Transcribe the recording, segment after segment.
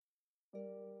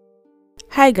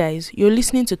Hi guys, you're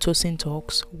listening to Tosin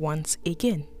Talks once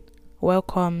again.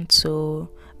 Welcome to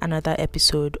another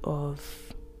episode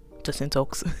of Tosin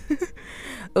Talks.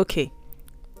 Okay,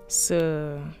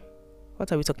 so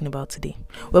what are we talking about today?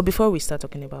 Well, before we start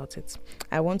talking about it,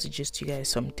 I want to just you guys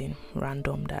something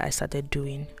random that I started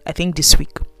doing, I think this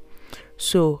week.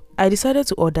 So I decided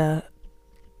to order,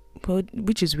 well,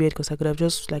 which is weird because I could have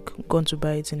just gone to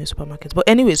buy it in a supermarket. But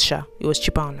anyways, it was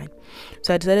cheaper online.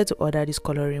 So I decided to order these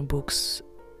coloring book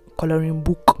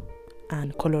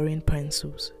and coloring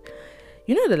pencils.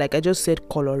 You know that I just said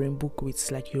coloring book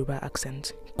with Yoruba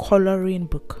accent. Coloring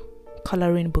book.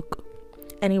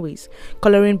 Anyways,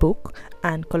 coloring book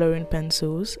and coloring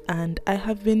pencils, and I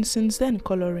have been since then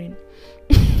coloring.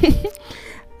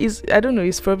 I don't know,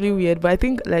 it's probably weird, but I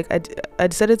think I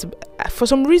decided to, for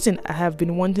some reason I have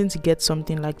been wanting to get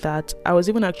something like that. I was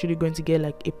even actually going to get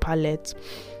a palette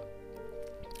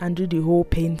and do the whole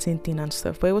painting thing and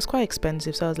stuff, but it was quite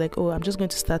expensive. So I was like, oh, I'm just going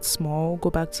to start small,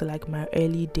 go back to my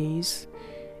early days,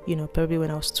 probably when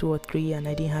I was 2 or 3 and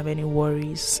I didn't have any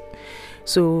worries.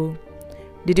 So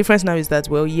the difference now is that,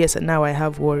 well, yes, now I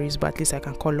have worries, but at least I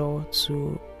can color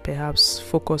to perhaps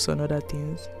focus on other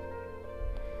things.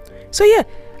 So yeah,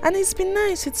 and it's been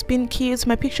nice, it's been cute.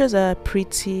 My pictures are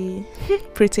pretty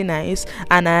nice,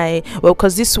 and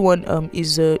because this one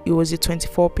it was a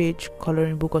 24-page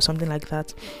coloring book or something like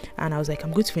that, and I was like,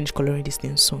 I'm going to finish coloring this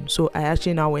thing soon. So I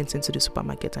actually now went into the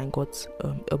supermarket and got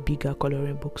a bigger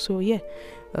coloring book. So yeah,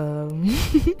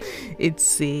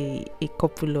 it's a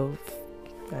couple of,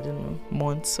 I don't know,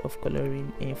 months of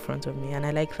coloring in front of me, and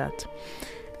I like that,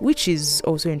 which is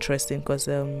also interesting because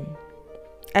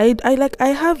I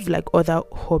have other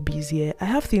hobbies here. I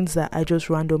have things that I just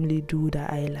randomly do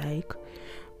that I like,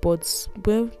 but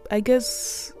well, I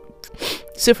guess,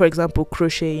 say for example,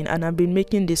 crocheting, and I've been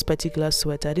making this particular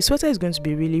sweater. The sweater is going to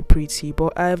be really pretty,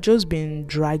 but I have just been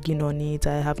dragging on it.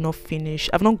 I have not finished.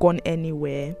 I've not gone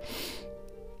anywhere.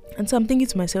 And so I'm thinking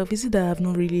to myself, is it that I've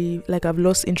not really, I've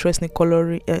lost interest in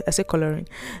coloring? I say coloring.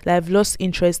 I've lost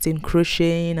interest in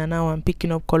crocheting, and now I'm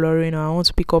picking up coloring, or I want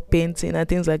to pick up painting and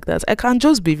things like that. I can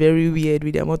just be very weird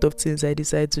with the amount of things I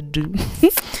decide to do.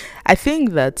 I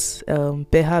think that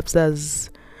perhaps that's,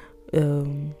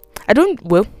 I don't,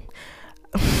 well,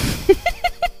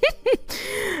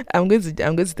 I'm going to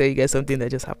tell you guys something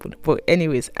that just happened. But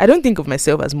anyways, I don't think of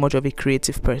myself as much of a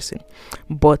creative person,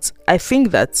 but I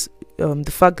think that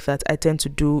the fact that I tend to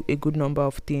do a good number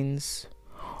of things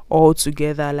all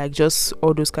together, just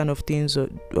all those kind of things,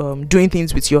 doing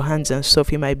things with your hands and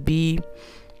stuff, it might be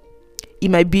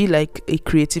like a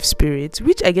creative spirit,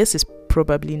 which I guess is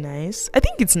probably nice. I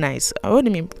think it's nice. What do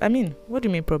you mean? What do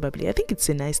you mean probably? I think it's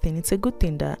a nice thing. It's a good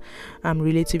thing that I'm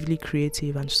relatively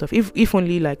creative and stuff. If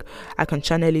only I can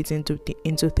channel it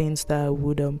into things that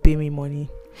would pay me money.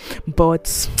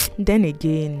 But then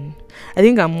again, I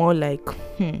think I'm more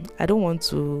I don't want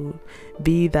to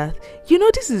be that.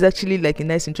 This is actually a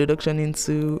nice introduction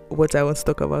into what I want to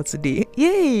talk about today.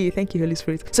 Yay! Thank you, Holy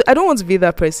Spirit. So I don't want to be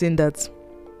that person that,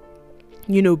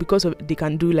 because they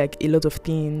can do a lot of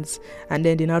things, and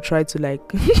then they now try to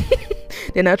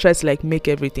make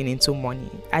everything into money.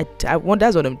 I want,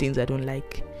 that's one of the things I don't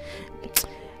like.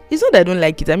 It's not that I don't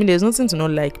like it. I mean, there's nothing to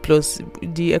not like. Plus,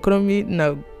 the economy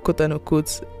now, quote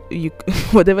unquote,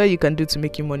 whatever you can do to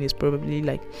make you money is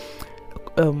probably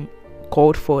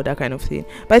called for, that kind of thing.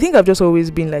 But I think I've just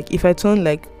always been if I turn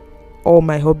all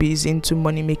my hobbies into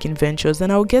money making ventures,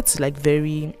 then I'll get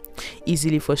very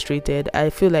easily frustrated. I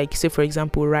feel say for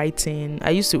example, writing,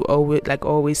 I used to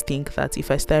always think that if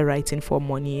I start writing for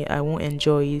money, I won't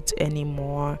enjoy it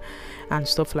anymore and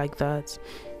stuff like that.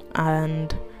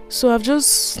 And so I've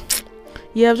just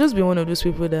been one of those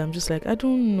people that I'm just I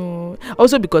don't know.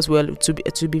 Also because, well,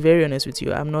 to be very honest with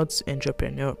you, I'm not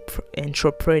entrepreneurial.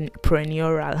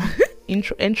 Entrepreneurial.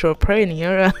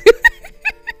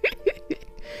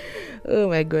 Oh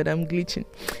my god, I'm glitching.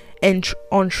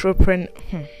 Entrepreneur.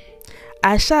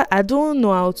 I don't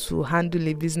know how to handle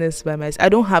a business by myself. I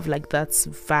don't have that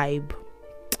vibe.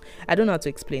 I don't know how to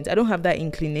explain it. I don't have that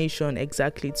inclination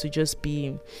exactly to just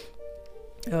be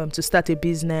to start a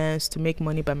business, to make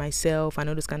money by myself and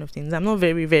all those kind of things. I'm not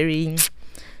very, very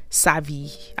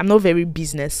savvy. I'm not very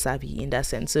business savvy in that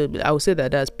sense. So I would say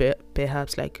that that's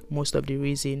perhaps most of the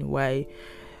reason why,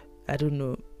 I don't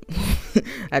know,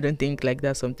 I don't think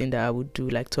that's something that I would do,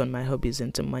 turn my hobbies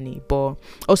into money. But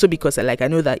also because I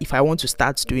know that if I want to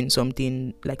start doing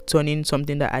something, turning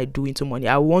something that I do into money,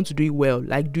 I want to do it well,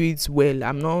 do it well.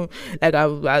 I'm not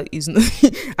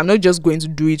I'm not just going to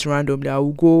do it randomly. I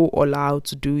will go all out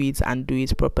to do it and do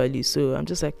it properly. So I'm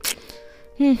just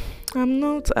I'm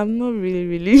not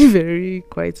really very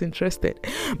quite interested.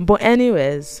 But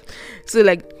anyways, so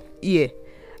like, yeah,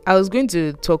 I was going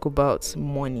to talk about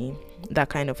money, that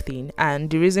kind of thing. And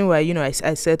the reason why, I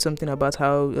said something about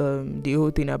how the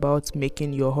whole thing about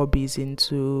making your hobbies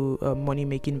into money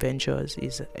making ventures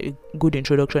is a good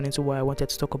introduction into what I wanted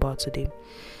to talk about today.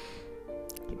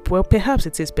 Well, perhaps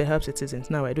it is, perhaps it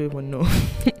isn't. Now I don't even know.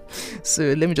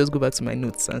 So let me just go back to my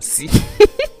notes and see.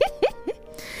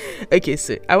 Okay,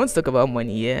 so I want to talk about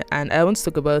money, yeah, and I want to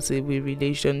talk about it with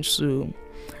relation to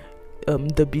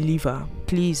the believer.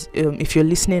 Please, if you're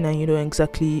listening and you don't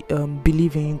exactly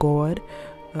believe in God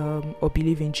or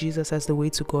believe in Jesus as the way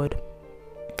to God,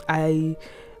 I'm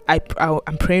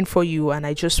praying for you, and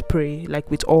I just pray like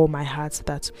with all my heart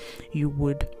that you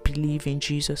would believe in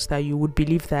Jesus, that you would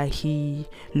believe that he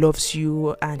loves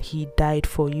you and he died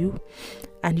for you,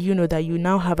 and that you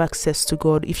now have access to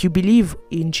God. If you believe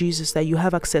in Jesus, that you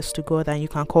have access to God and you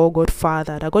can call God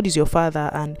Father, that God is your Father,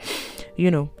 and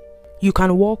you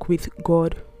can walk with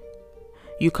God,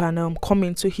 you can come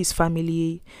into his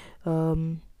family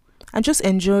and just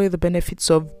enjoy the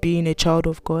benefits of being a child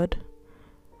of God.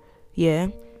 Yeah.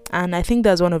 And I think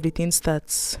that's one of the things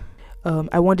that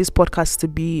I want this podcast to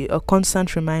be a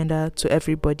constant reminder to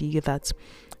everybody that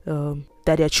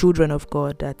they're children of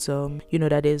God, that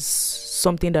that is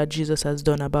something that Jesus has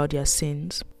done about their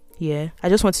sins. Yeah, I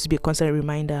just want it to be a constant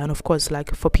reminder, and of course,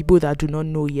 like for people that do not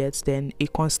know yet, then a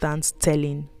constant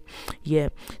telling. Yeah,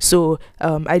 so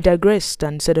I digressed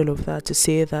and said all of that to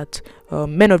say that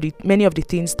many of the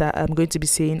things that I'm going to be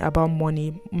saying about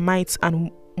money might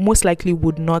and most likely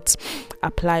would not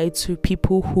apply to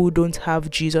people who don't have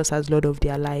Jesus as Lord of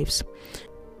their lives.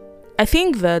 I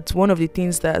think that one of the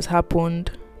things that has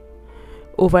happened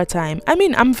over time, I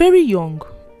mean, I'm very young.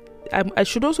 I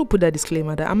should also put that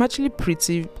disclaimer that I'm actually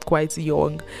quite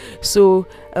young. So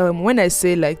when I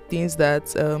say like things that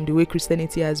the way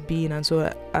Christianity has been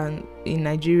and in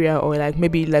Nigeria, or like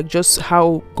maybe like just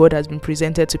how God has been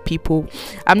presented to people,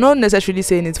 I'm not necessarily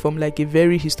saying it from like a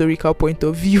very historical point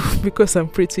of view because I'm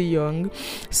pretty young.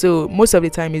 So most of the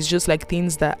time it's just like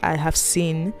things that I have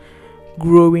seen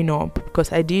growing up,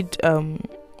 because I did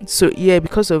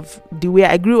because of the way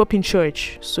I grew up in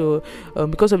church, so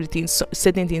because of the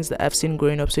certain things that I've seen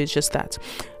growing up, so it's just that.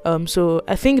 So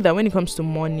I think that when it comes to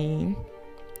money,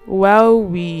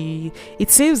 it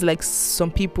seems like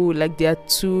some people, like there are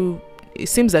two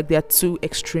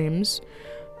extremes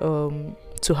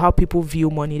to how people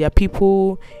view money. There are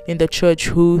people in the church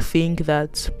who think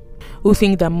that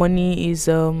money is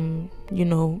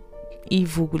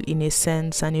evil in a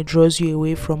sense, and it draws you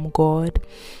away from God,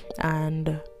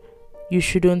 and you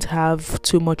shouldn't have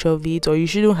too much of it, or you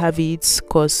shouldn't have it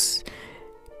because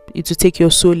it will take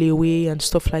your soul away and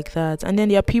stuff like that. And then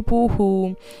there are people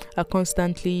who are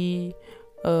constantly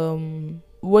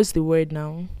what's the word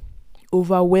now,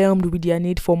 overwhelmed with their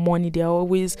need for money. They are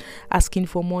always asking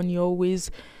for money,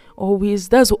 always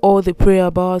that's all they pray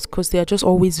about, because they are just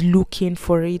always looking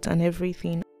for it and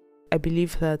everything. I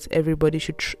believe that everybody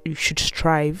should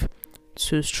strive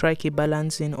to strike a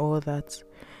balance in all that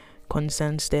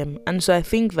concerns them. And so I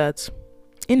think that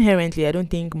inherently, I don't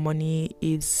think money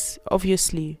is not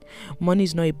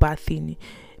a bad thing,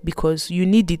 because you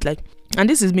need it. Like, and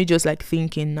this is me just like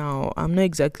thinking now, I'm not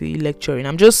exactly lecturing,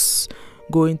 I'm just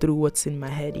going through what's in my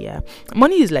head. Yeah,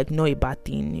 money is like not a bad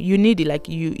thing. You need it. Like,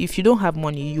 if you don't have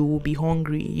money, you will be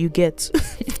hungry, you get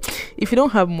if you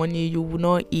don't have money, you will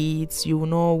not eat, you will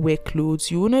not wear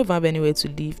clothes, you will not even have anywhere to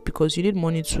live, because you need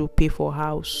money to pay for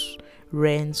house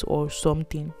rent or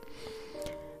something.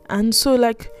 And so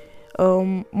like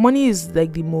money is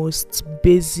like the most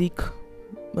basic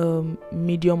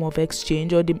medium of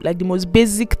exchange, or the most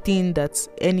basic thing that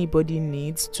anybody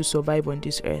needs to survive on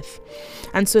this earth.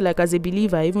 And so like as a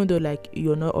believer, even though like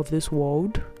you're not of this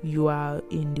world, you are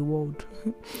in the world.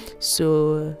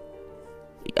 So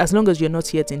as long as you're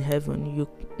not yet in heaven,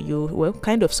 you well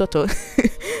kind of sort of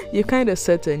you kind of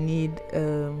sort of need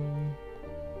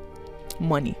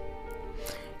money.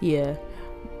 Yeah.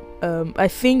 I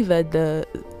think that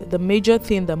the major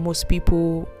thing that most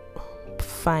people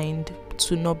find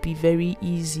to not be very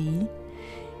easy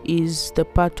is the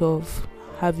part of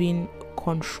having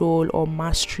control or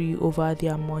mastery over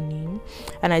their money.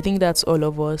 And I think that's all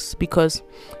of us, because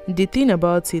the thing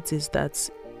about it is that,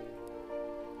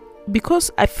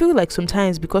 because I feel like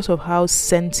sometimes because of how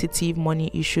sensitive money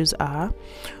issues are,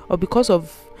 or because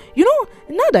of,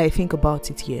 now that I think about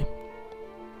it here,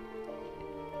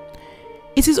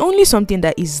 it is only something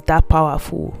that is that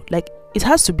powerful. Like, it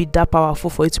has to be that powerful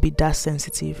for it to be that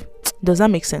sensitive. Does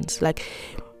that make sense? Like,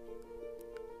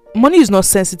 money is not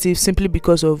sensitive simply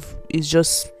because of it's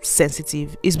just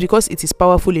sensitive. It's because it is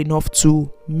powerful enough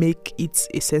to make it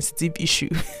a sensitive issue.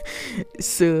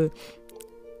 So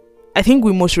I think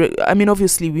we must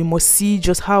obviously we must see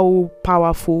just how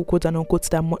powerful, quote and unquote,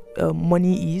 that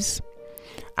money is,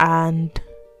 and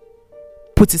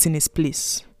put it in its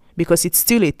place, because it's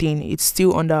still a thing. It's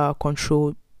still under our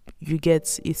control. You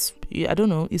get, it's, I don't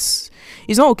know, it's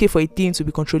not okay for a thing to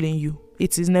be controlling you.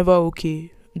 It is never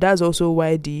okay. That's also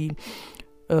why the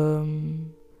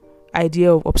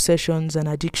idea of obsessions and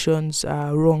addictions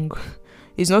are wrong.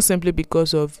 It's not simply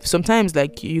because of, sometimes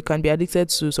like you can be addicted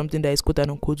to something that is quote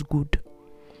and unquote good.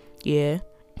 Yeah.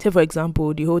 Say for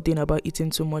example, the whole thing about eating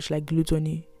too much, like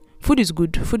gluttony. Food is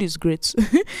good, food is great.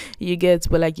 You get,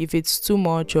 but like if it's too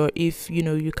much, or if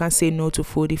you can't say no to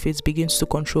food, if it begins to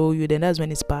control you, then that's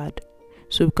when it's bad.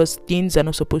 So because things are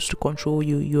not supposed to control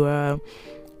you, you are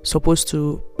supposed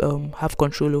to have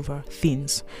control over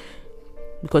things,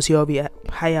 because you'll be a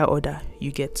higher order,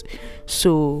 you get.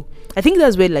 So I think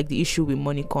that's where like the issue with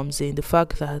money comes in, the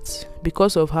fact that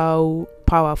because of how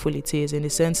powerful it is, in the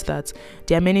sense that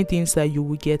there are many things that you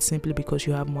will get simply because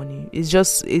you have money. It's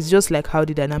just like how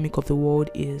the dynamic of the world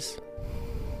is.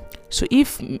 So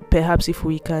if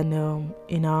we can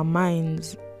in our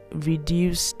minds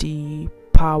reduce the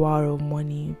power of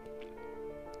money,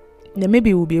 then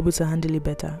maybe we'll be able to handle it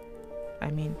better. I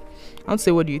don't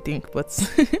say what do you think, but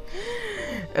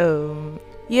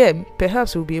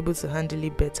perhaps we'll be able to handle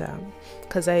it better.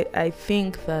 Because I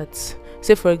think that,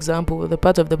 say for example, the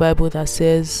part of the Bible that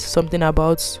says something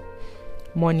about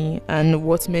money, and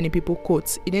what many people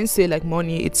quote, it didn't say like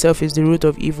money itself is the root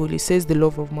of evil. It says the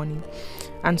love of money.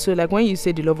 And so like when you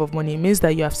say the love of money, it means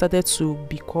that you have started to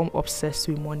become obsessed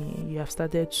with money. You have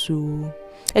started to,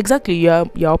 exactly, you're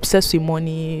obsessed with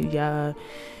money.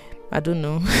 I don't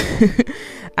know.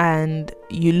 And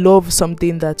you love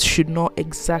something that should not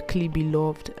exactly be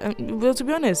loved. Well, to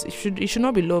be honest, it should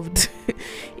not be loved.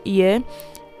 Yeah.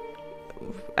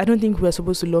 I don't think we're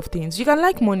supposed to love things. You can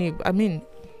like money.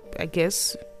 I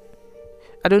guess.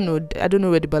 I don't know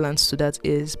where the balance to that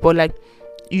is. But like,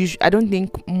 I don't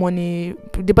think money,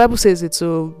 the Bible says it,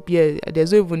 so yeah,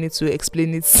 there's no even need to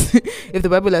explain it. If the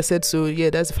Bible has said so, yeah,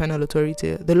 that's the final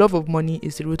authority. The love of money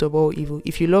is the root of all evil.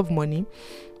 If you love money,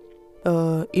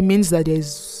 it means that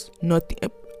there's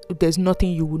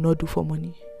nothing you will not do for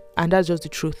money. And that's just the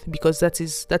truth, because that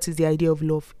is the idea of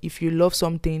love. If you love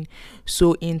something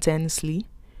so intensely,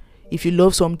 if you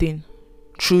love something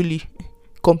truly,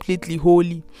 completely,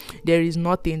 wholly, there is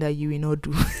nothing that you will not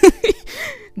do.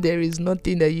 There is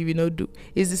nothing that you will not do.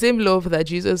 It's the same love that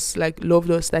Jesus loved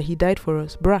us, that he died for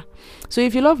us, bruh. So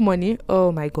if you love money,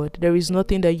 oh my God, there is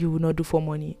nothing that you will not do for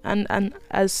money. And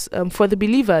as for the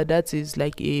believer, that is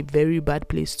like a very bad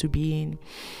place to be in,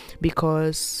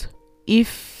 because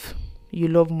if you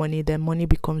love money, then money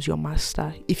becomes your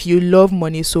master. If you love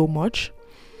money so much,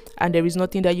 and there is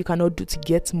nothing that you cannot do to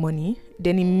get money,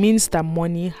 then it means that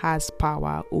money has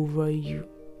power over you.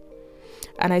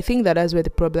 And I think that that's where the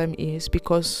problem is,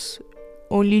 because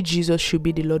only Jesus should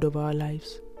be the Lord of our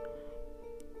lives.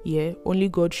 Yeah, only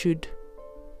God should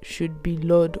be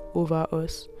Lord over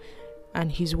us,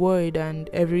 and his word and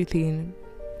everything,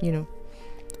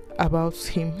 about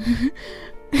him.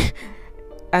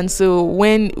 And so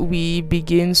when we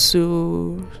begin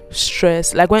to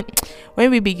stress, like when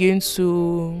we begin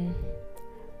to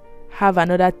have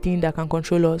another thing that can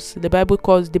control us, the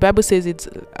Bible says it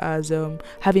as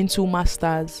having two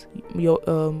masters. Your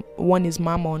one is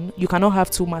mammon. You cannot have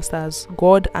two masters.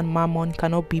 God and mammon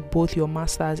cannot be both your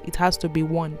masters. It has to be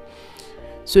one.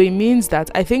 So it means that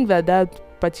I think that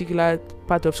particular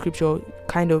part of scripture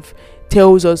kind of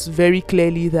tells us very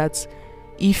clearly that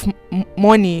if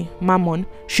money, mammon,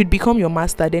 should become your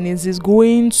master, then it is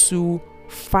going to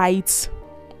fight.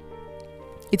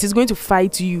 It is going to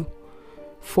fight you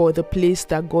for the place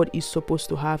that God is supposed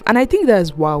to have. And I think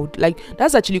that's wild. Like,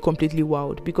 that's actually completely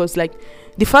wild, because like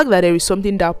the fact that there is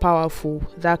something that powerful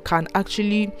that can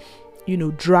actually,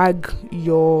 drag,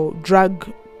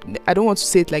 I don't want to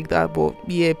say it like that, but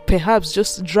yeah, perhaps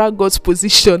just drag God's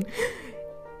position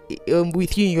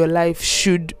with you in your life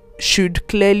should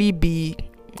clearly be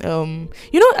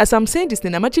as I'm saying this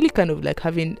thing, I'm actually kind of like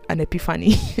having an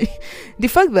epiphany. The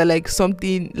fact that like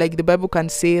something like the Bible can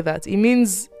say that, it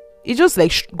means, it just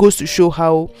like goes to show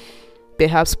how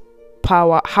perhaps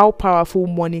how powerful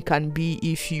money can be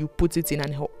if you put it in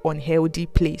an unhealthy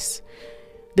place.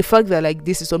 The fact that like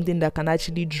this is something that can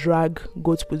actually drag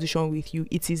God's position with you,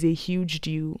 it is a huge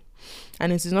deal.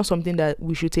 And it is not something that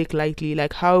we should take lightly.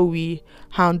 Like how we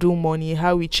handle money,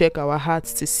 how we check our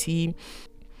hearts to see,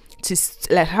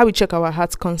 like how we check our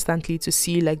hearts constantly to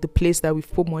see like the place that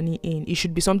we've put money in. It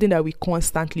should be something that we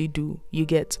constantly do, you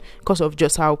get, because of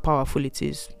just how powerful it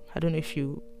is. I don't know if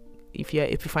you're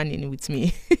finding it with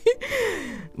me.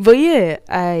 But yeah,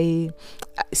 I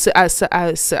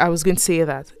was going to say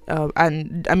that,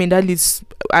 and I mean that leads.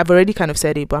 I've already kind of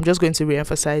said it, but I'm just going to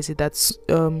re-emphasize it. That's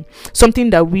something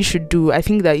that we should do. I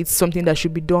think that it's something that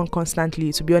should be done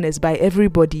constantly, to be honest, by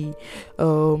everybody.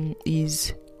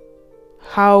 Is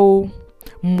how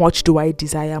much do I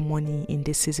desire money in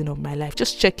this season of my life?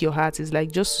 Just check your heart. It's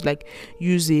like just like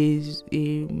use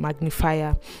a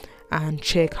magnifier and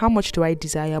check how much do I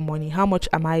desire money. How much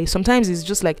am I? Sometimes it's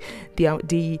just like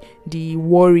the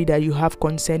worry that you have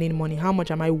concerning money. How much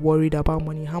am I worried about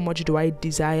money? How much do I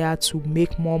desire to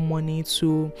make more money?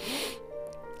 To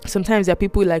sometimes there are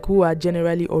people like who are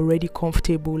generally already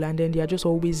comfortable, and then they are just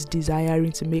always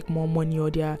desiring to make more money,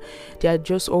 or they are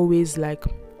just always like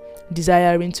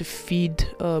desiring to feed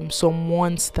some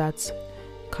wants that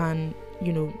can,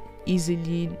 you know,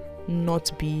 easily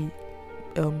not be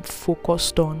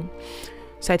focused on.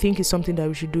 So I think it's something that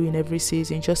we should do in every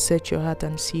season. Just set your heart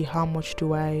and see how much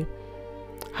am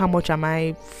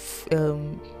I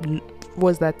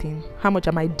what's that thing? How much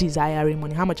am I desiring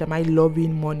money? How much am I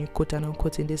loving money, quote and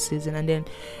unquote, in this season? And then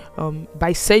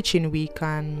by searching, we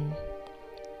can,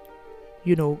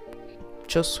 you know,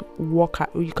 just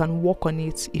you can work on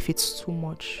it if it's too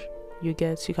much. You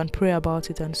can pray about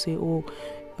it and say, oh,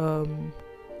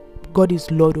 God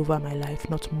is Lord over my life,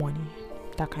 not money,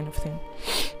 that kind of thing.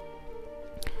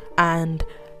 And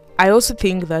I also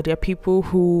think that there are people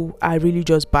who are really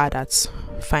just bad at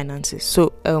finances.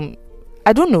 So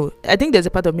I don't know, I think there's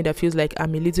a part of me that feels like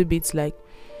I'm a little bit like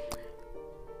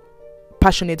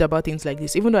passionate about things like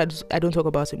this, even though I don't talk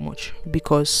about it much,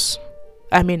 because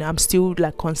I mean I'm still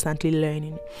like constantly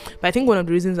learning. But I think one of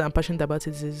the reasons I'm passionate about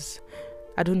it is,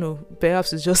 I don't know,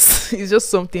 perhaps it's just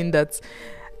something that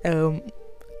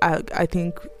I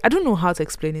think, I don't know how to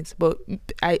explain it, but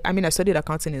I mean I studied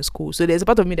accounting in school, so there's a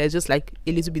part of me that's just like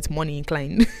a little bit money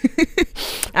inclined.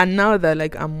 And now that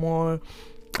like I'm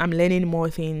learning more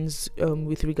things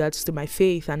with regards to my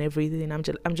faith and everything,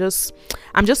 I'm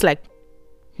just like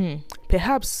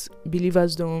perhaps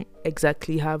believers don't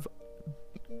exactly have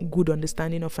good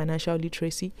understanding of financial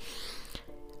literacy.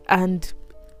 And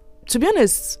to be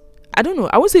honest, I don't know,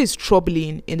 I would say it's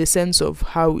troubling in the sense of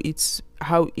how it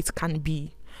can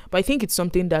be, but I think it's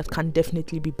something that can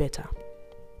definitely be better.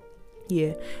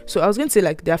 Yeah. So I was going to say,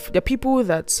 like, there are people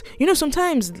that, you know,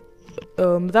 sometimes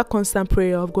that constant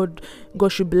prayer of God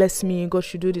should bless me, God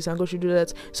should do this and God should do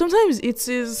that, sometimes it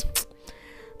is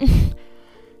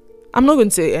I'm not going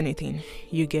to say anything,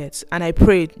 you get. And I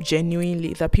pray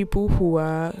genuinely that people who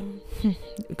are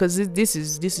because this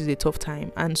is a tough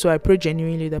time, and so I pray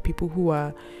genuinely that people who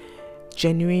are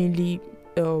genuinely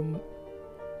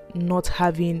not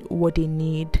having what they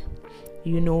need,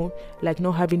 you know, like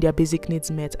not having their basic needs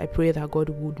met, I pray that God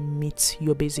would meet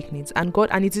your basic needs. And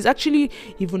it is actually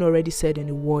even already said in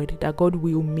the word that God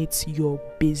will meet your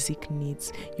basic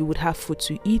needs. You would have food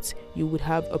to eat, you would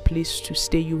have a place to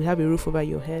stay, you would have a roof over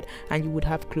your head, and you would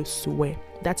have clothes to wear.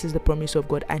 That is the promise of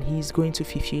God, and He is going to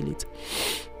fulfill it.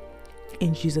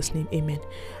 In Jesus' name, amen.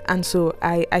 And so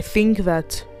I think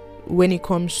that when it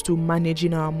comes to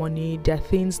managing our money, there are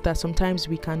things that sometimes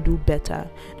we can do better.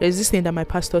 There's this thing that my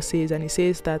pastor says, and he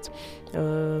says that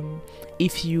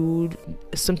if you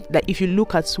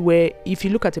look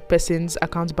at a person's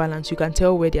account balance, you can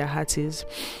tell where their heart is.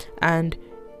 And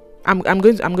I'm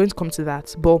going to come to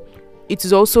that, but it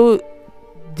is also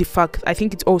the fact, I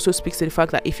think it also speaks to the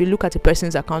fact that if you look at a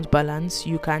person's account balance,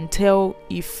 you can tell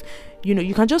if, you know,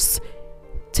 you can just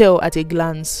tell at a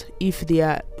glance if they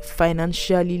are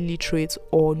financially literate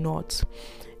or not,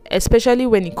 especially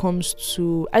when it comes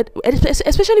to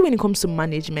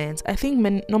management. I think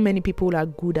not many people are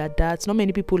good at that. Not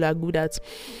many people are good at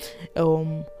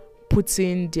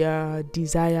putting their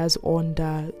desires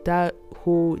under that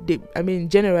whole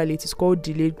generally it is called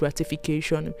delayed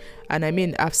gratification. And I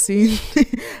mean, I've seen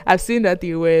that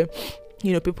they were,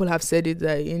 you know, people have said it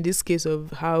that in this case of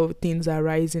how things are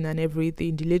rising and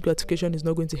everything, delayed gratification is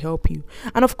not going to help you.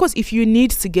 And of course, if you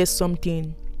need to get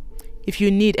something,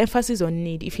 emphasis on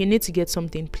need, if you need to get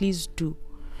something, please do.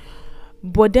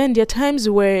 But then there are times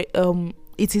where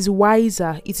it is wise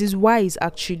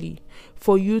actually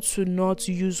for you to not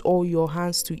use all your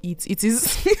hands to eat. It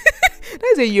is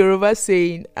that's a Yoruba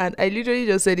saying, and I literally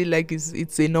just said it like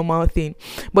it's a normal thing,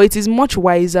 but it is much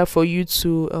wiser for you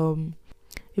to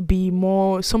be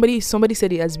more, somebody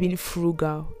said it as being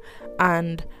frugal,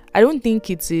 and I don't think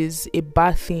it is a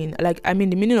bad thing. Like, I mean,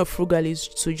 the meaning of frugal is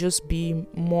to just be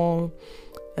more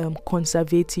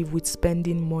conservative with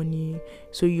spending money.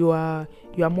 So you are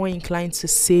more inclined to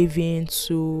saving.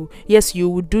 To, yes, you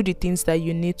would do the things that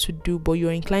you need to do, but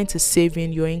you're inclined to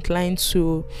saving. You're inclined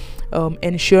to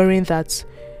ensuring that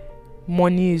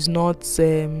money is not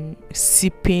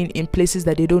sipping in places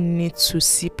that they don't need to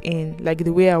sip in, like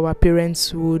the way our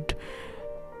parents would,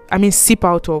 sip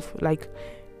out of. Like,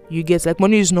 you get, like,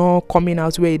 money is not coming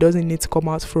out where it doesn't need to come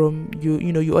out from.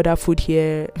 You order food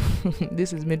here.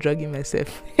 This is me dragging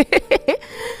myself.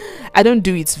 I don't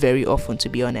do it very often, to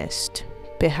be honest.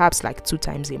 Perhaps like 2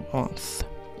 times a month.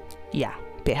 Yeah,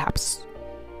 perhaps.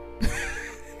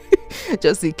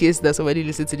 Just in case that somebody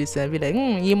listen to this and be like,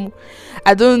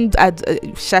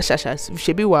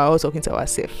 Shebi, we're all talking to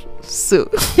ourselves. So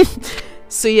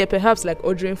yeah, perhaps like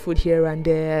ordering food here and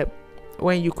there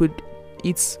when you could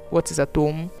eat what is at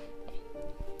home.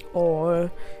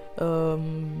 Or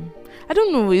I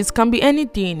don't know, it can be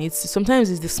anything. Sometimes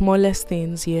it's the smallest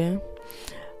things, yeah.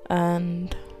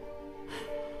 And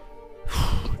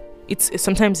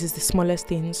sometimes it's the smallest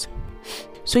things.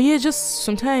 So yeah, just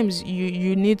sometimes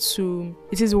you need to,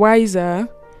 it is wiser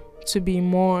to be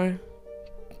more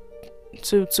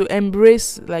to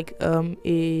embrace like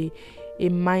a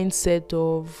mindset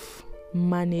of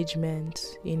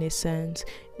management, in a sense.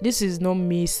 This is not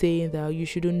me saying that you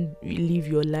shouldn't live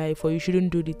your life or you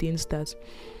shouldn't do the things that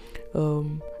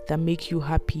make you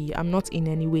happy. I'm not in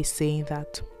any way saying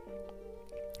that.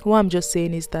 What I'm just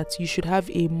saying is that you should have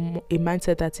a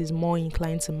mindset that is more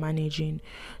inclined to managing.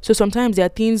 So sometimes there are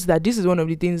things that, this is one of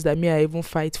the things that I even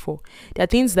fight for. There are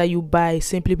things that you buy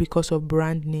simply because of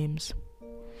brand names.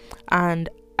 And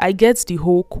I get the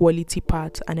whole quality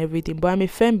part and everything, but I'm a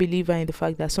firm believer in the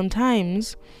fact that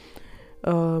sometimes,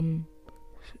 I'm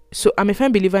a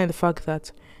firm believer in the fact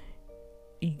that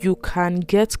you can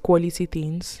get quality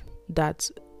things that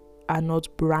are not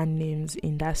brand names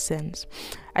in that sense.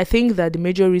 I think that the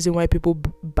major reason why people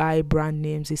buy brand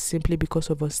names is simply because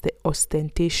of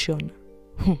ostentation.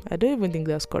 I don't even think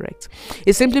that's correct.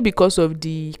 It's simply because of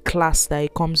the class that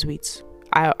it comes with.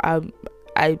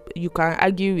 You can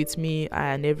argue with me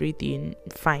and everything,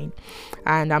 fine.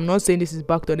 And I'm not saying this is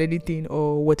backed on anything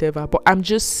or whatever, but I'm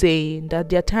just saying that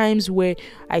there are times where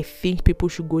I think people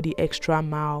should go the extra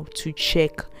mile to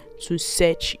check, to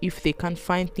search if they can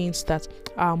find things that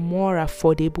are more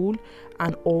affordable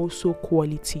and also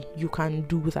quality. You can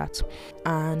do that.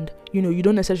 And you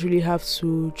don't necessarily have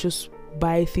to just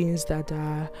buy things that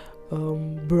are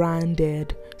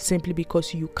branded simply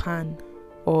because you can,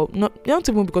 or not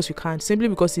even because you can't, simply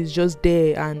because it's just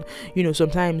there. And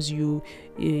sometimes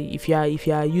if you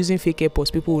are using fake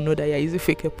AirPods, people will know that you're using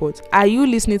fake AirPods. Are you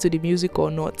listening to the music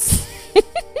or not?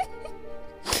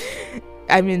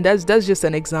 That's just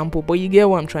an example, but you get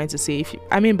what I'm trying to say.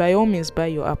 By all means, buy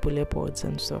your Apple AirPods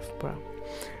and stuff, bro.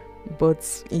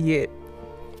 But yeah,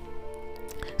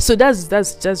 so that's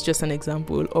just an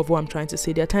example of what I'm trying to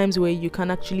say. There are times where you can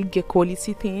actually get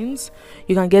quality things.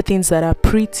 You can get things that are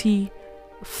pretty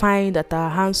fine, that are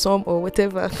handsome or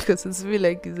whatever, because it's feel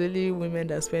like it's only women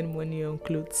that spend money on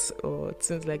clothes or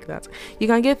things like that. You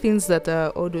can get things that are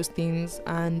all those things,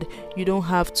 and you don't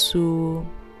have to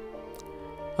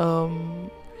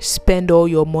spend all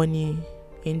your money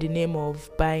in the name of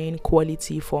buying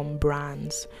quality from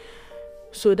brands.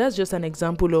 So that's just an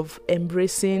example of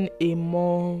embracing a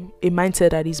mindset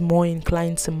that is more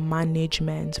inclined to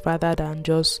management rather than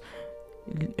just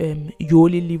you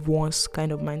only live once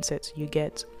kind of mindset. You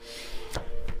get.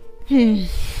 Then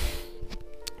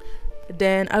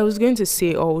I was going to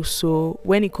say also,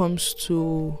 when it comes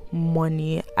to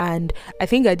money, and I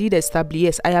think I did establish,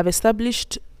 yes, I have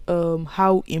established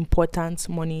how important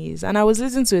money is. And I was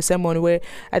listening to a sermon where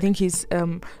I think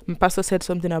my pastor said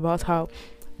something about how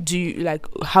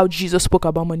Jesus spoke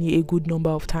about money a good number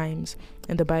of times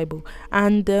in the Bible.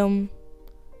 And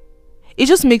it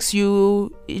just makes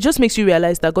you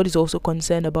realize that God is also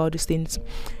concerned about these things.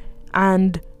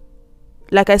 And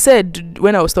like I said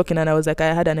when I was talking, and I was like,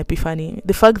 I had an epiphany.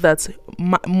 The fact that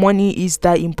money is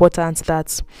that important,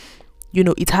 that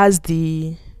it has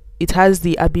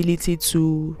the ability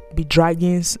to be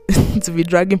dragging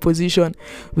position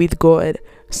with God,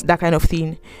 that kind of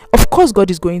thing. Of course,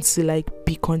 God is going to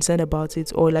be concerned about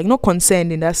it, or not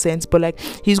concerned in that sense, but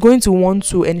He's going to want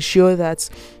to ensure that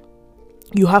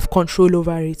you have control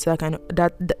over it.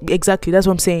 That exactly, that's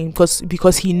what I'm saying,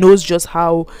 because He knows just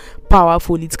how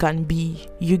powerful it can be.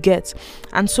 You get.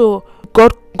 And so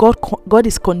God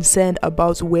is concerned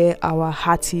about where our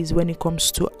heart is when it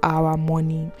comes to our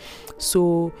money.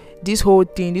 So this whole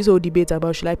debate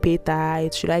about should I pay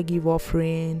tithes, should I give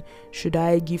offering, should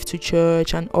I give to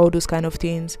church, and all those kind of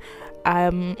things,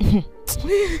 I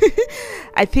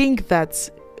think that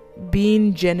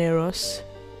being generous,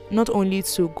 not only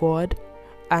to God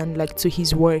and like to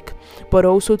his work, but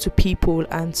also to people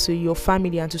and to your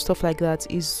family and to stuff like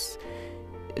that, is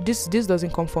this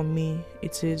doesn't come from me.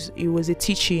 It was a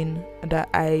teaching that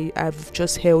I've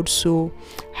just held so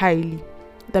highly,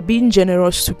 that being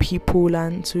generous to people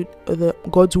and to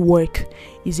God's work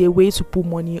is a way to put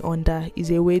money under,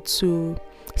 is a way to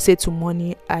say to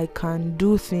money, I can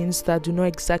do things that do not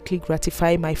exactly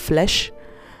gratify my flesh,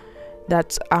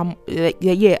 that I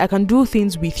can do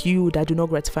things with you that do not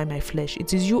gratify my flesh.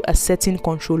 It is you asserting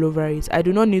control over it. I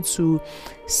do not need to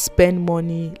spend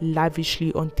money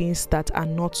lavishly on things that are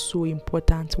not so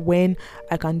important, when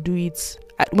I can do it,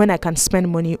 when I can spend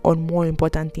money on more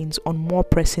important things, on more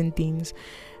pressing things.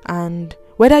 And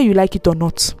whether you like it or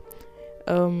not,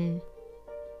 the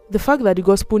fact that the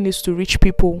gospel needs to reach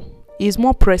people is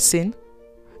more pressing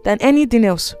than anything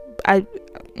else. Obviously,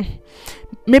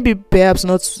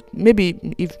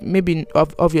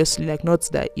 like, not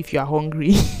that if you are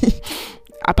hungry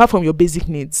apart from your basic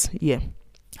needs,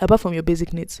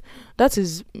 that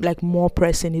is like more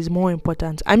pressing, is more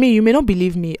important. I mean, you may not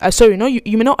believe me,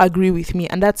 you may not agree with me,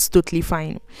 and that's totally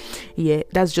fine.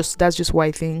 That's just what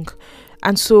I think.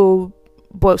 And so,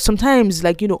 but sometimes,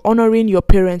 like, honoring your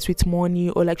parents with money,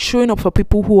 or like showing up for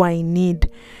people who are in need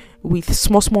with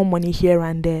small money here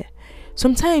and there,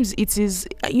 sometimes it is,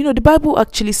 the Bible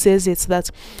actually says it,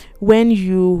 that when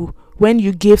you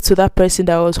give to that person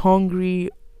that was hungry,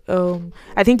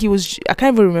 I think it was, I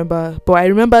can't even remember, but I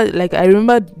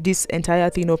remember this entire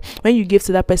thing of when you give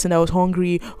to that person that was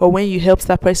hungry, or when you helped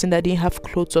that person that didn't have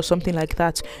clothes or something like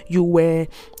that, you were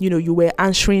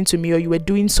answering to me, or you were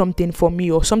doing something for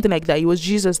me, or something like that. It was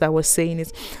Jesus that was saying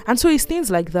it. And so it's things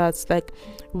like that, like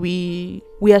we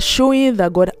are showing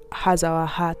that God has our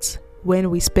heart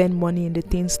when we spend money in the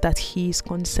things that he is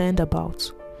concerned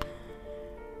about.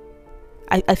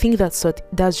 I think that's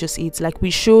just it. Like, we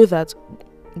show that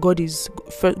God is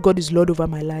Lord over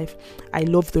my life. I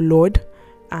love the Lord,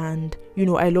 and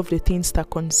I love the things that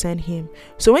concern him.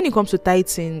 So when it comes to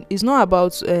tithing, it's not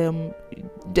about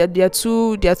there are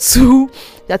two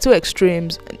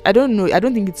extremes. I don't know, I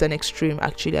don't think it's an extreme,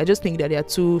 actually. I just think that there are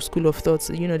two school of thoughts.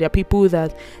 There are people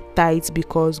that tithe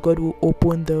because God will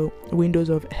open the windows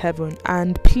of heaven.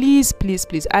 And please,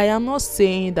 I am not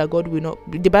saying that God will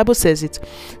not. The Bible says it.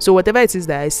 So whatever it is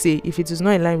that I say, if it is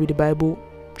not in line with the Bible,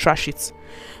 trash it.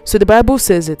 So the Bible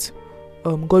says it.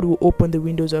 God will open the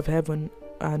windows of heaven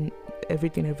and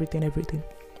everything.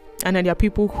 And then there are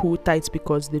people who tithe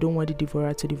because they don't want the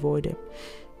devourer to devour them.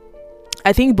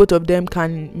 I think both of them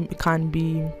can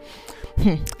be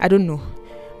I don't know,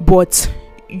 but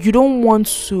you don't want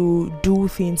to do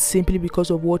things simply because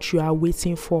of what you are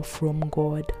waiting for from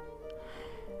God.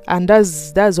 And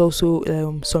that's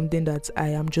also something that I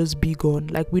am just big on.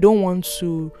 Like, we don't want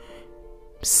to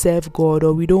serve God,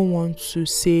 or we don't want to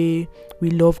say we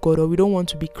love God, or we don't want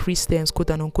to be Christians, quote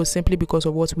and unquote, simply because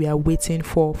of what we are waiting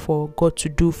for God to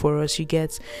do for us. You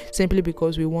get, simply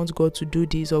because we want God to do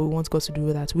this, or we want God to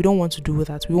do that. We don't want to do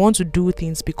that. We want to do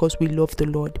things because we love the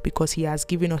Lord, because he has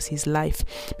given us his life,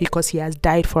 because he has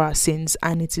died for our sins.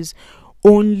 And it is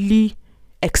only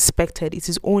expected, it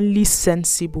is only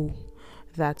sensible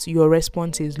that your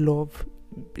response is love.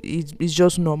 It's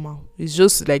just normal. It's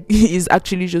just like it's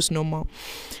actually just normal.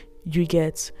 You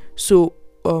get. So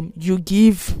you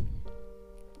give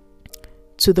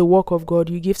to the work of God,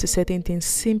 you give to certain things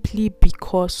simply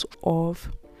because of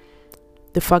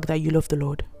the fact that you love the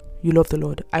Lord. You love the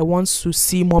Lord. I want to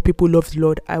see more people love the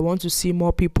Lord. I want to see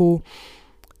more people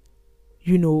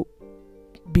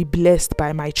be blessed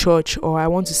by my church, or I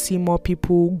want to see more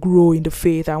people grow in the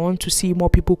faith. I want to see more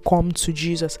people come to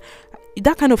Jesus,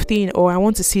 that kind of thing. Or I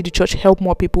want to see the church help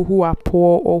more people who are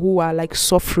poor or who are like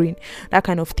suffering, that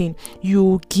kind of thing.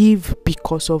 You give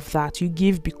because of that. You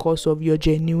give because of your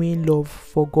genuine love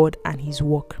for God and his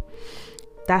work.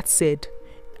 That said,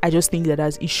 I just think that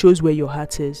it shows where your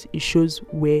heart is. It shows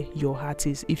where your heart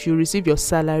is. If you receive your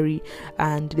salary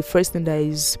and the first thing that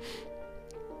is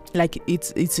like,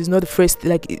 it is not the first,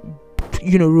 like,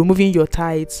 removing your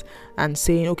tithes and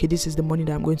saying, okay, this is the money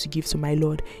that I'm going to give to my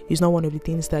Lord, is not one of the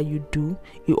things that you do.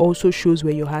 It also shows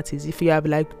where your heart is. If you have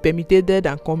like permitted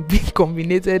and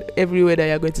combinated everywhere that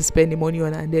you're going to spend the money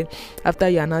on, and then after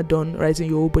you are not done writing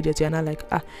your whole budget, you're not like,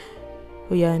 oh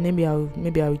yeah, maybe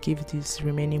I'll give this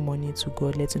remaining money to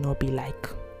God, let it not be like,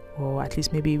 or at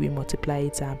least maybe we multiply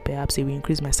it and perhaps it will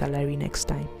increase my salary next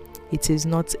time. It is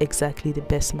not exactly the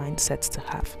best mindset to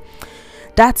have.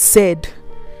 That said,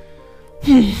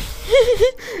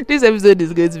 this episode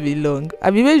is going to be long.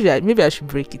 I mean, maybe I should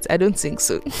break it. I don't think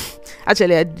so.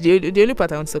 Actually, the only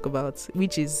part I want to talk about,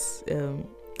 which is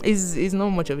It's not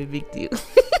much of a big deal.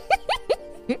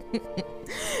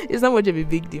 It's not much of a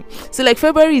big deal. So like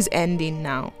February is ending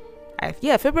now.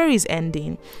 February is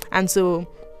ending, and so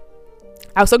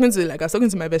I was talking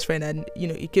to my best friend, and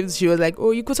she was like,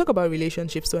 "Oh, you could talk about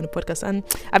relationships too on the podcast." And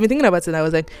I've been thinking about it. And I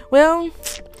was like, "Well,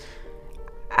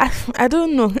 I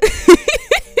don't know.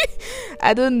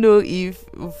 I don't know if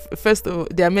first of all,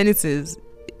 there are many things,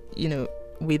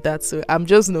 with that. So I'm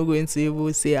just not going to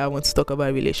even say I want to talk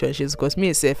about relationships, because me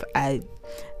myself, I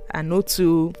know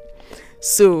too.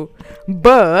 So,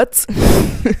 but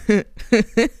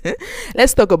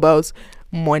let's talk about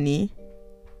money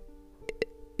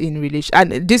in relation,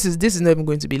 and this is not even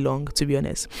going to be long, to be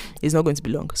honest. It's not going to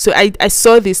be long. So I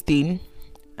saw this thing.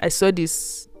 I saw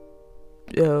this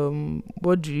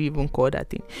what do you even call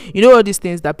that thing? All these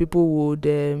things that people would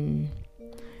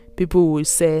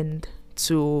send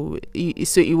to.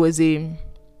 So it was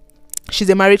she's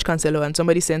a marriage counselor, and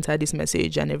somebody sent her this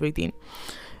message and everything.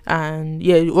 And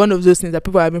one of those things that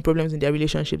people are having problems in their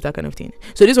relationships, that kind of thing.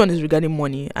 So this one is regarding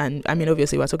money, and I mean,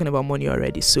 obviously we're talking about money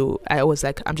already, so I was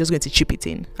like, I'm just going to chip it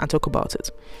in and talk about it.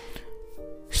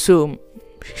 So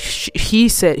he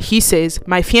says,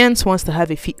 my fiance wants to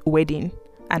have a wedding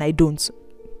and I don't.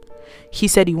 He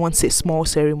said he wants a small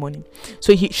ceremony,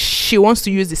 so she wants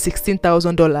to use the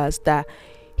 $16,000 that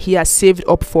he has saved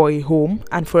up for a home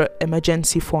and for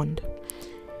emergency fund.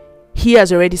 He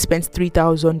has already spent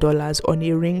 $3,000 on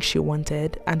a ring she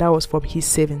wanted, and that was from his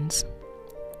savings.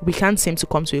 We can't seem to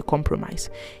come to a compromise.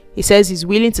 He says he's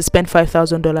willing to spend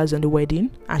 $5,000 on the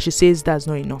wedding, and she says that's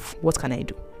not enough. What can I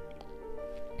do?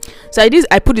 So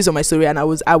I put this on my story, and I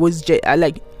won't say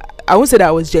that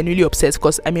I was genuinely upset,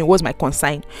 because it was my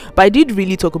concern, but I did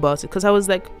really talk about it, because I was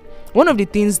like, one of the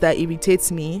things that irritates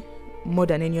me more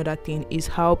than any other thing is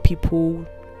how people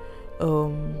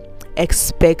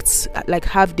expect, like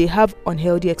they have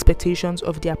unhealthy expectations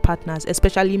of their partners,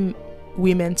 especially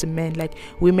women to men. Like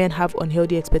women have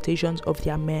unhealthy expectations of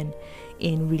their men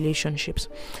in relationships.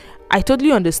 I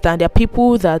totally understand. There are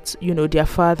people that their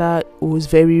father was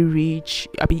very rich,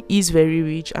 is very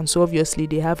rich, and so obviously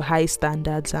they have high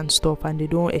standards and stuff, and they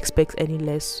don't expect any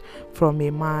less from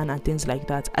a man and things like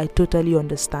that. I totally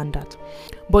understand that.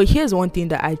 But here's one thing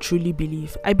that I truly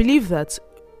believe. I believe that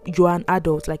you are an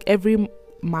adult. Like every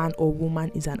man or woman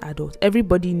is an adult.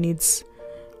 Everybody needs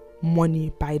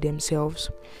money by themselves.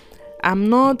 I'm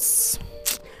not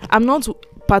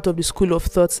part of the school of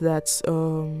thought that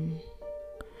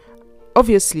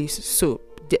obviously, so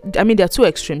there are two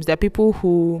extremes. There are people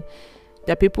who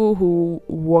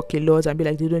work a lot and be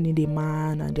like they don't need a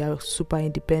man, and they are super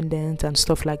independent and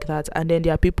stuff like that. And then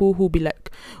there are people who be like,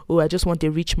 oh, I just want a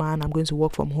rich man, I'm going to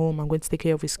work from home, I'm going to take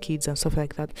care of his kids and stuff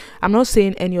like that. I'm not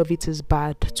saying any of it is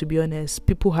bad, to be honest.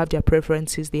 People have their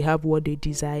preferences, they have what they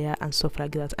desire and stuff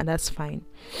like that, and that's fine.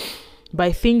 But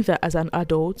I think that as an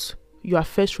adult, you are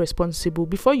first responsible.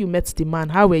 Before you met the man,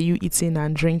 how were you eating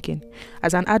and drinking?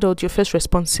 As an adult, you're first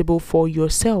responsible for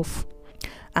yourself.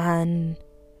 And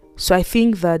so I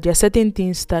think that there are certain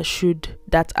things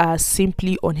that are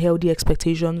simply unhealthy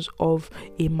expectations of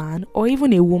a man or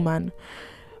even a woman.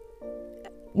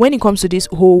 When it comes to this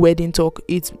whole wedding talk,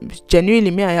 it's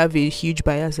genuinely me, I have a huge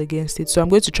bias against it. So I'm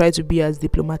going to try to be as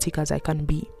diplomatic as I can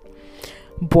be.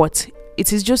 But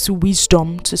it is just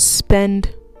wisdom to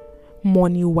spend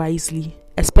money wisely,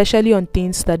 especially on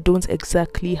things that don't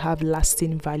exactly have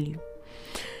lasting value.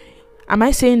 Am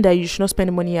I saying that you should not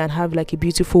spend money and have like a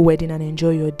beautiful wedding and enjoy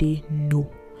your day?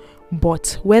 No.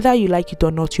 But whether you like it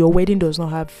or not, your wedding does not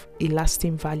have a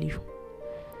lasting value.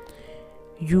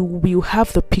 You will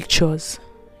have the pictures,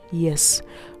 yes,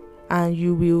 and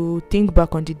you will think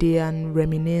back on the day and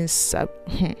reminisce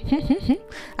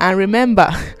and remember.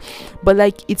 But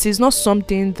like, it is not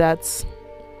something that,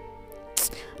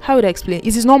 how would I explain?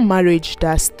 It is not marriage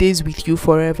that stays with you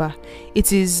forever.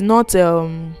 It is not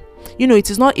it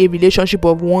is not a relationship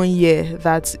of 1 year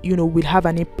that will have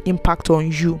an impact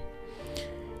on you.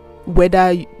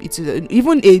 Whether it is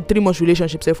even a 3-month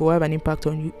relationship will have an impact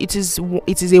on you. It is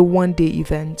a one-day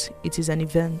event. It is an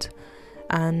event.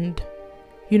 And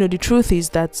the truth is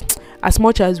that as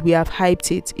much as we have hyped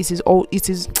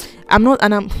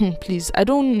please, I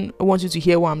don't want you to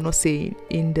hear what I'm not saying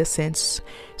in the sense.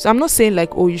 So I'm not saying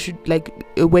like, oh, you should, like,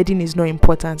 a wedding is not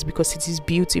important, because it is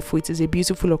beautiful. It is a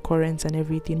beautiful occurrence and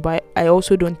everything. But I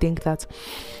also don't think that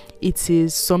it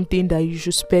is something that you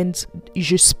should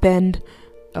spend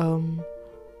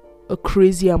a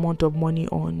crazy amount of money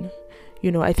on.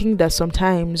 I think that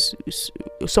sometimes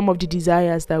some of the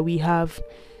desires that we have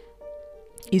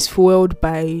is fueled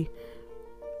by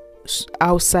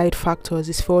outside factors.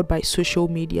 It's fueled by social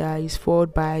media. It's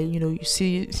fueled by, you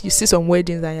see some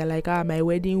weddings and you're like, my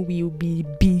wedding will be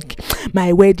big,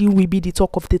 my wedding will be the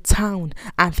talk of the town,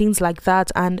 and things like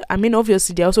that. And I mean,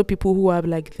 obviously there are also people who have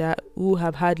like that, who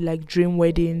have had like dream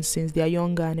weddings since they're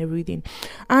younger and everything.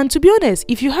 And to be honest,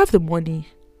 if you have the money,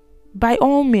 by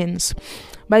all means.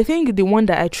 But I think the one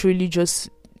that I truly just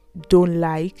don't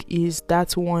like is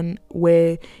that one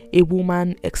where a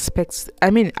woman expects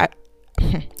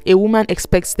a woman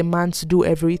expects the man to do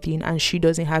everything and she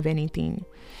doesn't have anything,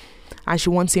 and she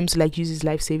wants him to like use his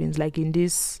life savings, like in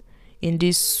this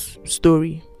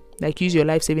story, like use your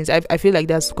life savings. I feel like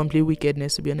that's complete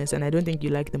wickedness, to be honest. And I don't think you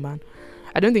like the man.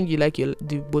 I don't think you like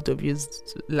the both of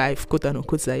you's life, quote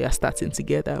unquote, that you're starting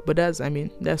together. But that's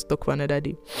talk for another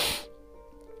day.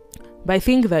 But I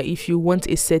think that if you want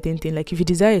a certain thing, like if you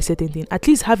desire a certain thing, at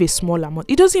least have a small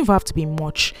amount. It doesn't even have to be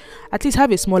much. At least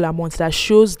have a small amount that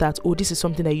shows that, oh, this is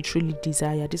something that you truly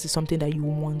desire. This is something that you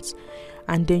want.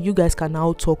 And then you guys can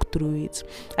now talk through it.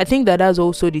 I think that that's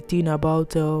also the thing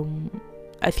about,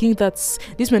 I think that's,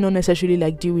 this may not necessarily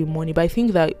like deal with money, but I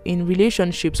think that in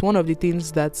relationships, one of the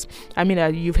things that,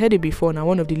 you've heard it before now,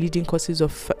 one of the leading causes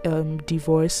of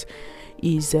divorce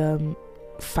is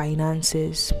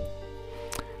finances.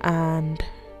 And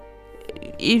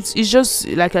it's just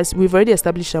like, as we've already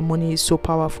established, that money is so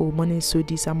powerful, money is so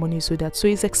this and money is so that, so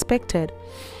it's expected.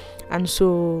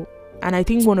 And I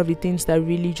think one of the things that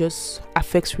really just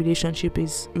affects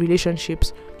relationships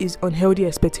is unhealthy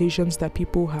expectations that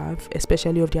people have,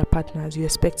 especially of their partners. You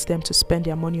expect them to spend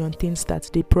their money on things that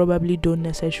they probably don't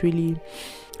necessarily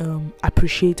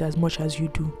appreciate as much as you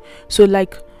do. So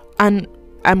like, and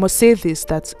I must say this,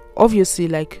 that obviously,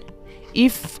 like,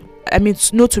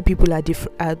 no two people are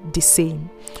the same.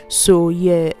 So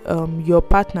yeah, your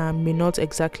partner may not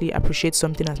exactly appreciate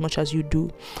something as much as you do,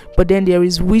 but then there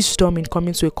is wisdom in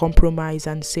coming to a compromise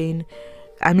and saying,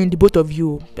 the both of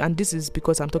you, and this is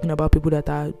because I'm talking about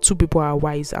two people are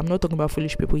wise. I'm not talking about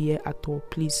foolish people here at all.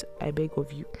 Please, I beg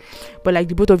of you. But like,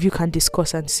 the both of you can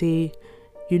discuss and say,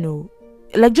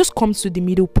 like, just comes to the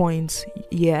middle point.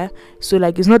 Yeah. So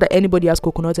like, it's not that anybody has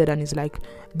coconutted and is like,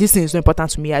 this thing is not important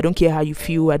to me, I don't care how you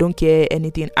feel, I don't care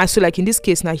anything. And so like, in this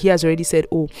case now, he has already said,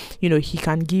 oh, he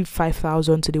can give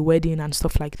 5,000 to the wedding and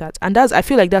stuff like that. And I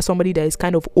feel like that's somebody that is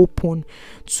kind of open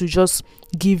to just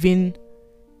giving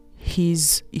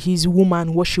his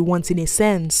woman what she wants, in a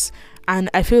sense. And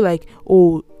I feel like,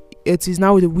 oh, it is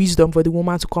now the wisdom for the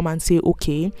woman to come and say,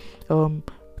 okay,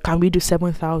 can we do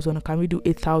 7,000 or can we do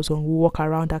 8,000? We'll walk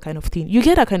around, that kind of thing. You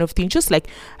get that kind of thing, just like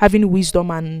having wisdom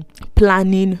and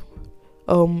planning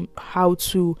how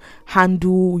to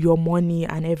handle your money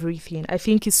and everything. I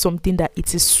think it's something that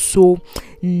it is so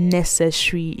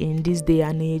necessary in this day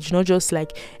and age, not just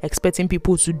like expecting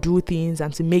people to do things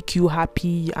and to make you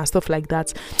happy and stuff like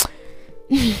that.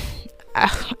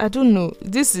 I don't know.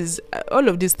 This is all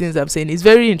of these things I'm saying is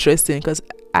very interesting, because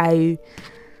I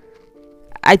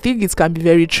think it can be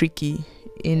very tricky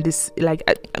in this, like,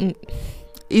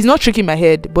 it's not tricky in my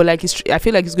head, but like, I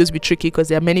feel like it's going to be tricky because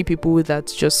there are many people that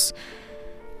just,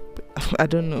 I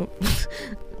don't know,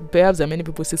 perhaps there are many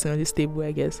people sitting on this table,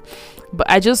 I guess. But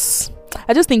I just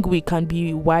think we can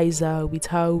be wiser with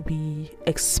how we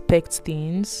expect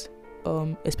things,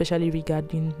 especially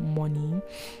regarding money,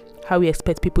 how we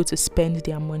expect people to spend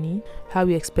their money, how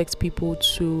we expect people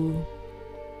to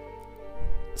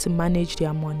manage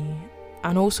their money.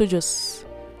 And also just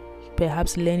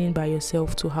perhaps learning by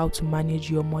yourself to how to manage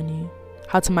your money,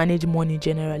 how to manage money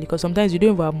generally. Because sometimes you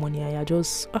don't even have money and you're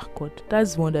just, oh God,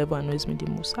 that's one that ever annoys me the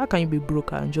most. How can you be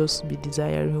broke and just be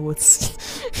desiring what's...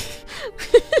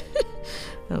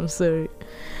 I'm sorry.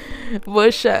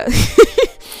 But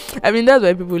that's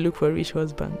why people look for rich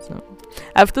husbands now.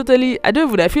 I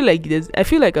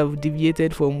feel like I've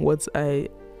deviated from what I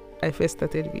first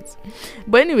started with.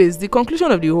 But anyways, the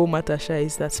conclusion of the whole matter,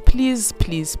 is that please,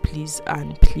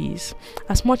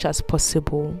 as much as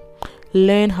possible,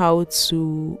 learn how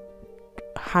to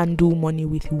handle money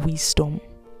with wisdom.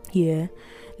 Yeah,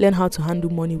 learn how to handle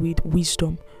money with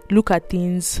wisdom. Look at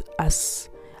things as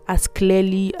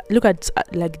clearly, look at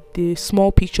like the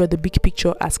small picture, the big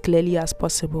picture as clearly as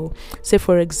possible. Say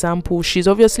for example, she's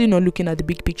obviously not looking at the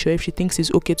big picture if she thinks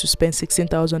it's okay to spend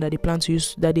 16,000 that they plan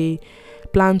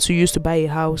to use to buy a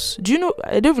house. Do you know,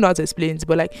 I don't even know how to explain it,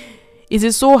 but like, is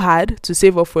it so hard to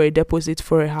save up for a deposit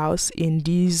for a house in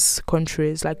these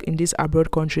countries, like in these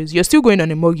abroad countries? You're still going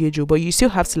on a mortgage, but you still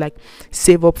have to like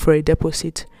save up for a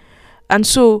deposit. And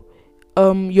so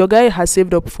your guy has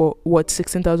saved up for what,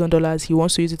 $16,000. He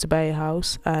wants to use it to buy a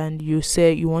house, and you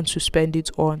say you want to spend it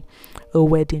on a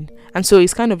wedding. And so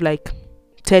it's kind of like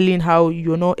telling how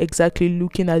you're not exactly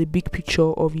looking at the big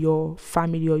picture of your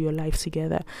family or your life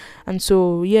together. And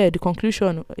so, yeah, the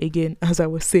conclusion, again, as I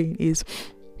was saying, is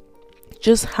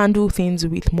just handle things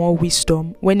with more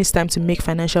wisdom. When it's time to make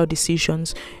financial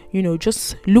decisions,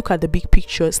 just look at the big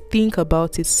pictures, think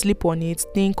about it, sleep on it,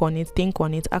 think on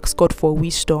it, ask God for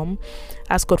wisdom,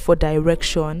 ask God for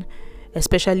direction.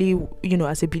 Especially,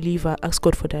 as a believer, ask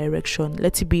God for direction.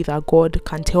 Let it be that God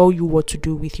can tell you what to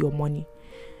do with your money,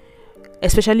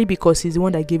 especially because He's the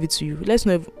one that gave it to you. Let's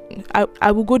know.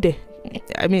 I will go there.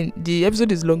 I mean, the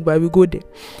episode is long, but I will go there.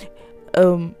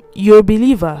 You're a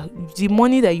believer. The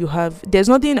money that you have, there's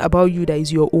nothing about you that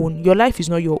is your own. Your life is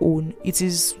not your own. It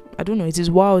is, I don't know, it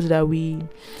is wild that we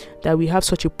have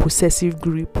such a possessive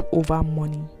grip over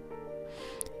money.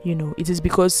 It is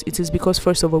because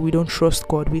first of all, we don't trust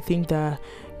God. We think that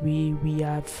we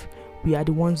are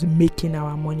the ones making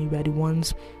our money. We are the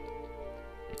ones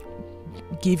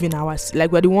giving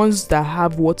we're the ones that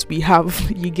have what we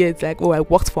have. You get, like, oh, I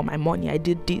worked for my money, I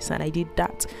did this and I did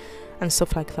that and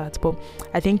stuff like that. But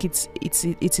I think it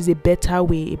is a better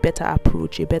way, a better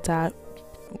approach, a better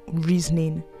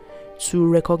reasoning to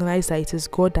recognize that it is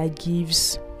God that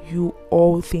gives you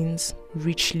all things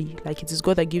richly. Like, it is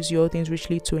God that gives you all things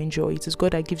richly to enjoy. It is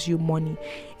God that gives you money.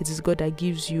 It is God that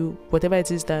gives you whatever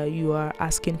it is that you are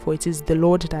asking for. It is the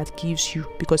Lord that gives you,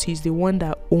 because He's the one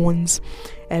that owns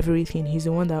everything. He's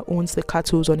the one that owns the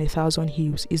cattle on 1,000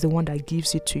 hills. He's the one that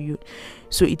gives it to you.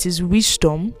 So it is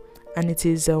wisdom, and it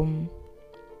is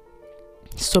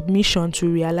submission to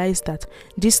realize that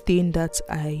this thing that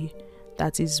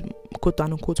is quote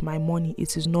unquote my money,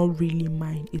 it is not really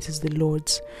mine, it is the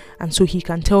Lord's. And so He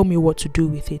can tell me what to do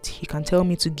with it. He can tell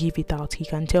me to give it out. He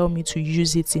can tell me to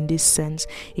use it in this sense.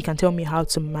 He can tell me how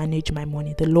to manage my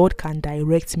money. The Lord can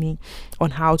direct me on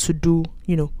how to do,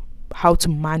 how to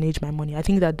manage my money. I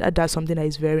think that's something that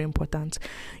is very important.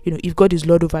 If God is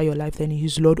Lord over your life, then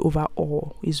He's Lord over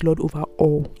all. He's Lord over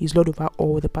all. He's Lord over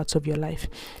all the parts of your life.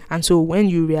 And so when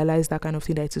you realize that kind of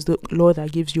thing, that it is the Lord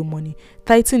that gives you money,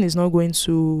 tithing is not going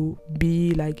to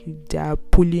be like they are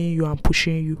pulling you and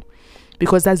pushing you,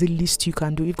 because that's the least you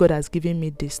can do. If God has given me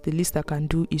this, the least I can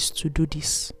do is to do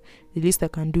this. The least I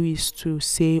can do is to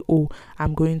say, oh,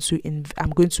 I'm going to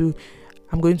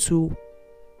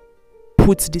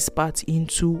put this part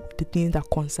into the thing that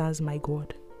concerns my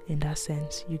God, in that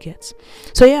sense, you get.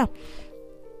 So yeah,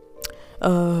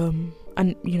 and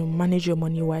manage your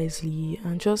money wisely,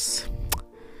 and just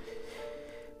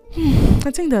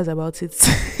I think that's about it.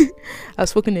 I've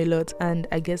spoken a lot, and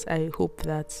I guess I hope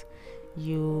that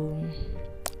you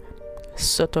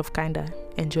sort of kinda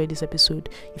enjoyed this episode.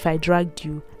 If I dragged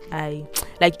you,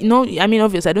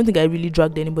 obviously I don't think I really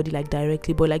dragged anybody like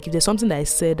directly, but like if there's something that I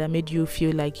said that made you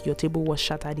feel like your table was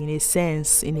shattered in a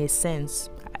sense,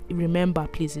 remember,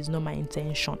 please, it's not my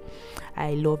intention.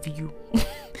 I love you.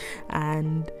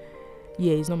 And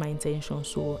yeah, it's not my intention.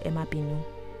 So Emma Pino,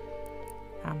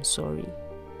 I'm sorry.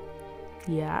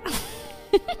 Yeah.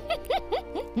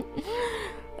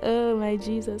 Oh my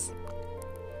Jesus.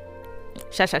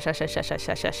 Sha.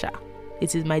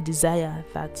 It is my desire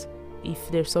that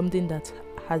if there's something that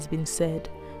has been said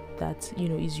that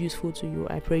is useful to you,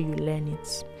 I pray you learn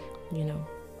it.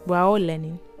 We're all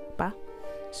learning, pa.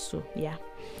 So yeah,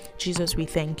 Jesus, we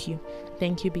thank you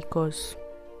because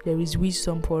there is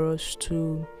wisdom for us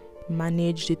to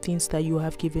manage the things that you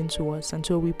have given to us. And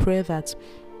so we pray that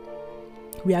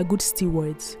we are good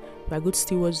stewards. We are good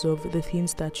stewards of the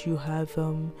things that you have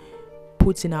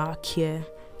put in our care.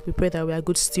 We pray that we are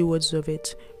good stewards of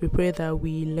it. We pray that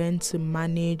we learn to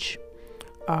manage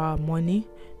our money,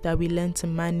 that we learn to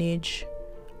manage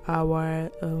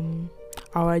our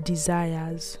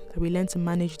desires, that we learn to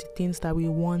manage the things that we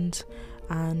want,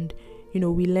 and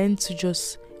we learn to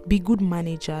just be good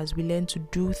managers. We learn to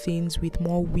do things with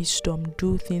more wisdom,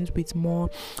 do things with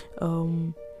more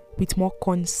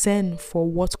concern for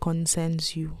what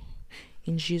concerns you.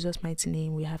 In Jesus' mighty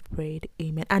name we have prayed.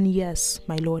 Amen. And yes,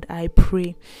 my Lord, I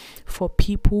pray for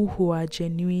people who are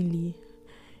genuinely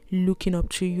looking up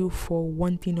to you for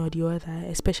one thing or the other,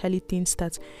 especially things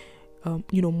that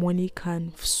money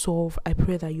can solve. I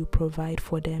pray that you provide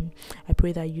for them. I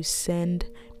pray that you send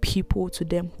people to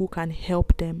them who can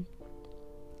help them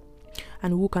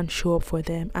and who can show up for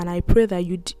them. And I pray that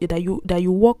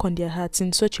you work on their hearts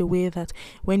in such a way that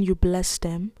when you bless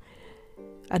them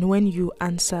and when you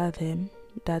answer them,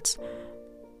 that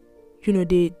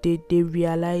they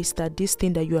realize that this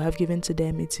thing that you have given to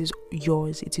them, it is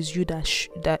yours. It is you it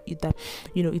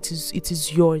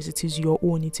is yours. It is your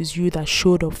own. It is you that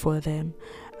showed up for them,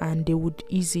 and they would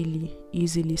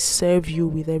easily serve you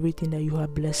with everything that you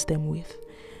have blessed them with.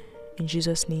 In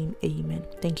Jesus' name, amen.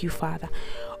 Thank you, Father.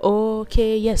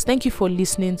 Okay, yes, thank you for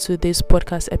listening to this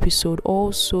podcast episode.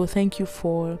 Also, thank you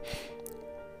for,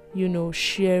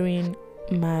 sharing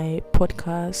my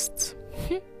podcast.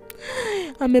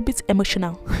 I'm a bit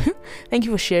emotional. Thank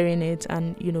you for sharing it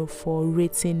and, for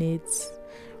rating it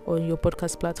on your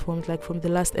podcast platforms. Like from the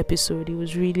last episode, it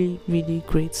was really, really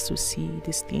great to see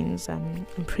these things. I'm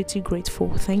pretty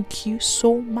grateful. Thank you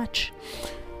so much.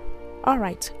 All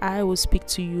right, I will speak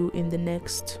to you in the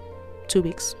next 2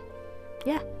 weeks.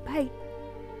 Yeah, bye.